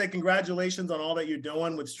just want to say congratulations on all that you're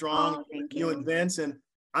doing with Strong, you and Vince. And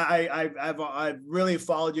I've really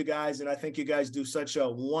followed you guys, and I think you guys do such a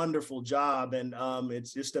wonderful job. And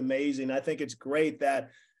it's just amazing. I think it's great that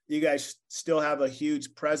you guys still have a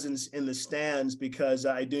huge presence in the stands, because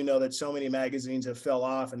I do know that so many magazines have fell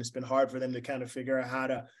off, and it's been hard for them to kind of figure out how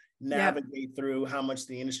to navigate through how much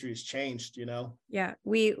the industry has changed, you know? Yeah,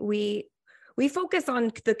 we focus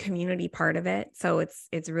on the community part of it. So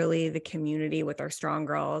it's really the community with our Strong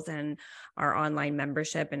Girls and our online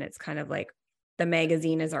membership. And it's kind of like the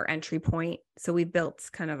magazine is our entry point. So we built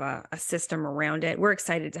kind of a system around it. We're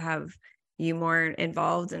excited to have you more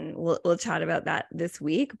involved, and we'll chat about that this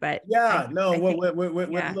week. But look,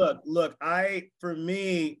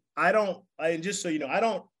 just so you know, I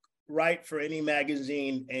don't write for any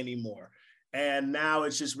magazine anymore. And now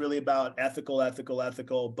it's just really about ethical.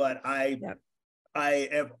 But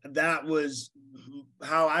that was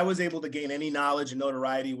how I was able to gain any knowledge and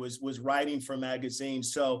notoriety, was writing for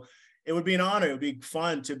magazines. So it would be an honor. It would be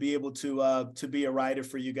fun to be able to be a writer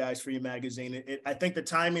for you guys, for your magazine. I think the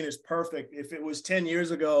timing is perfect. If it was 10 years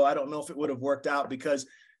ago, I don't know if it would have worked out, because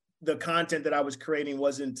the content that I was creating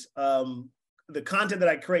wasn't, the content that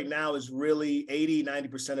I create now is really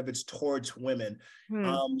 80-90% of it's towards women.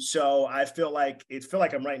 So I feel like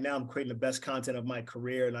I'm creating the best content of my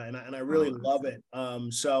career, and I really love it.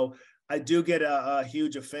 So I do get a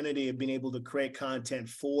huge affinity of being able to create content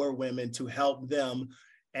for women to help them.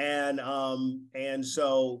 And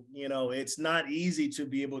so, you know, it's not easy to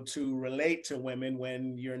be able to relate to women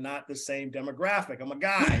when you're not the same demographic. I'm a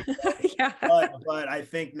guy, but I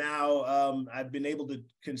think now I've been able to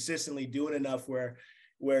consistently do it enough where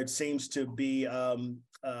it seems to be,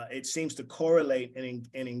 it seems to correlate and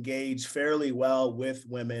engage fairly well with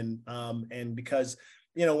women. And because,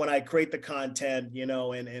 you know, when I create the content, you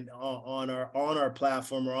know, and on our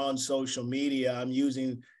platform or on social media, I'm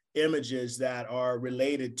using images that are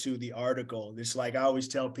related to the article. It's like I always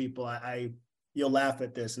tell people, you'll laugh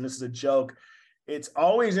at this, and this is a joke. It's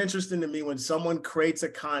always interesting to me when someone creates a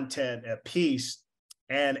piece,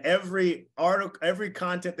 and every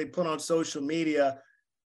content they put on social media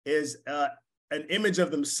is an image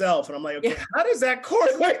of themselves. And I'm like, okay, how does that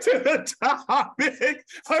correlate to the topic?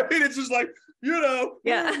 I mean, it's just like, you know,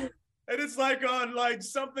 and it's like on like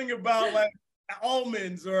something about like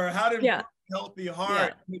almonds or how to healthy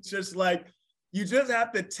heart. It's just like, you just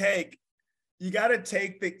have to take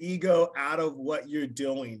the ego out of what you're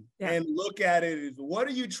doing and look at it as, what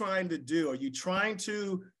are you trying to do? Are you trying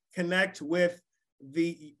to connect with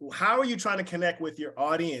how are you trying to connect with your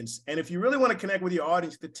audience? And if you really want to connect with your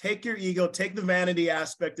audience, to take your ego, take the vanity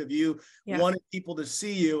aspect of you, wanting people to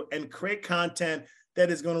see you, and create content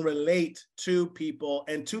that is going to relate to people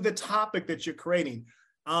and to the topic that you're creating.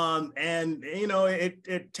 And, you know,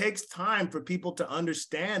 it takes time for people to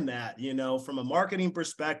understand that, you know, from a marketing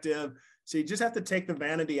perspective. So you just have to take the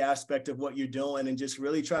vanity aspect of what you're doing and just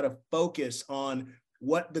really try to focus on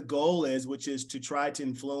what the goal is, which is to try to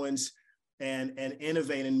influence and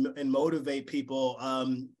innovate and motivate people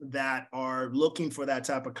that are looking for that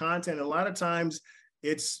type of content. A lot of times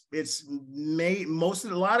more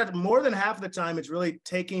than half of the time, it's really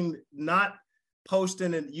not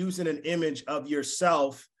posting and using an image of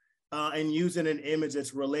yourself and using an image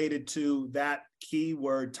that's related to that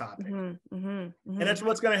keyword topic. And that's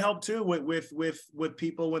what's going to help too with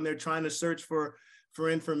people when they're trying to search for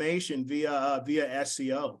information via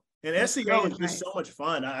SEO. And that's SEO is just so much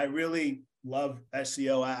fun. I really love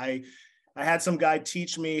SEO. I had some guy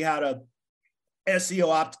teach me how to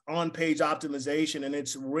SEO on-page optimization, and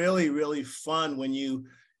it's really, really fun when you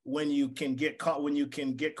can get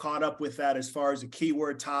caught up with that as far as the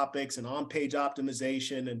keyword topics and on-page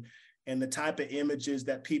optimization. and the type of images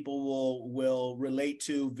that people will relate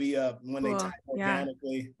to via when they type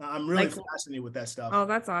organically. Yeah. I'm really fascinated with that stuff. Oh,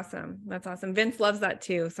 that's awesome. That's awesome. Vince loves that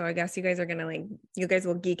too. So I guess you guys are going to you guys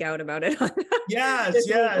will geek out about it. Yes.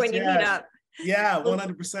 When you meet up. Yeah,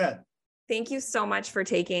 100%. Thank you so much for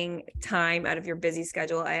taking time out of your busy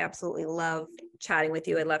schedule. I absolutely love chatting with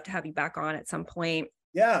you. I'd love to have you back on at some point.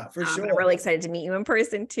 Yeah, for sure. I'm really excited to meet you in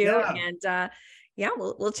person too. Yeah. And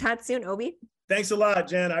we'll chat soon, Obi. Thanks a lot,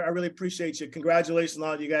 Jen. I really appreciate you. Congratulations on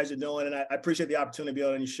all you guys are doing. And I appreciate the opportunity to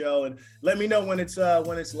be on your show. And let me know when it's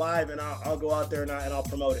live, and I'll go out there and I'll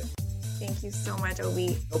promote it. Thank you so much,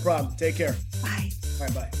 Obi. No problem. Take care. Bye. All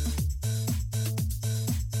right, bye.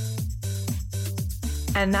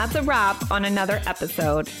 And that's a wrap on another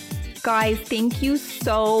episode. Guys, thank you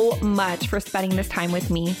so much for spending this time with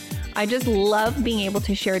me. I just love being able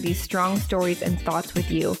to share these strong stories and thoughts with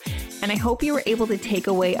you. And I hope you were able to take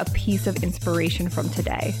away a piece of inspiration from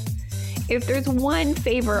today. If there's one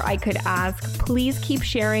favor I could ask, please keep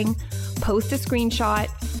sharing, post a screenshot,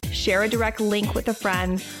 share a direct link with a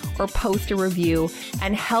friend, or post a review,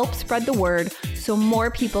 and help spread the word so more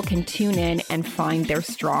people can tune in and find their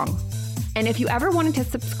strong. And if you ever wanted to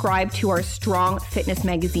subscribe to our Strong Fitness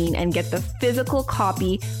magazine and get the physical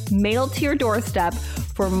copy mailed to your doorstep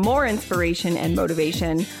for more inspiration and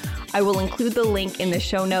motivation, I will include the link in the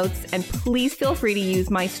show notes, and please feel free to use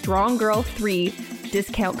my Strong Girl 3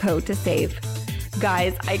 discount code to save.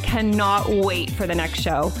 Guys, I cannot wait for the next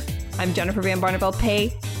show. I'm Jennifer Van Barneveld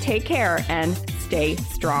Pay. Take care and stay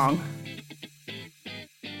strong.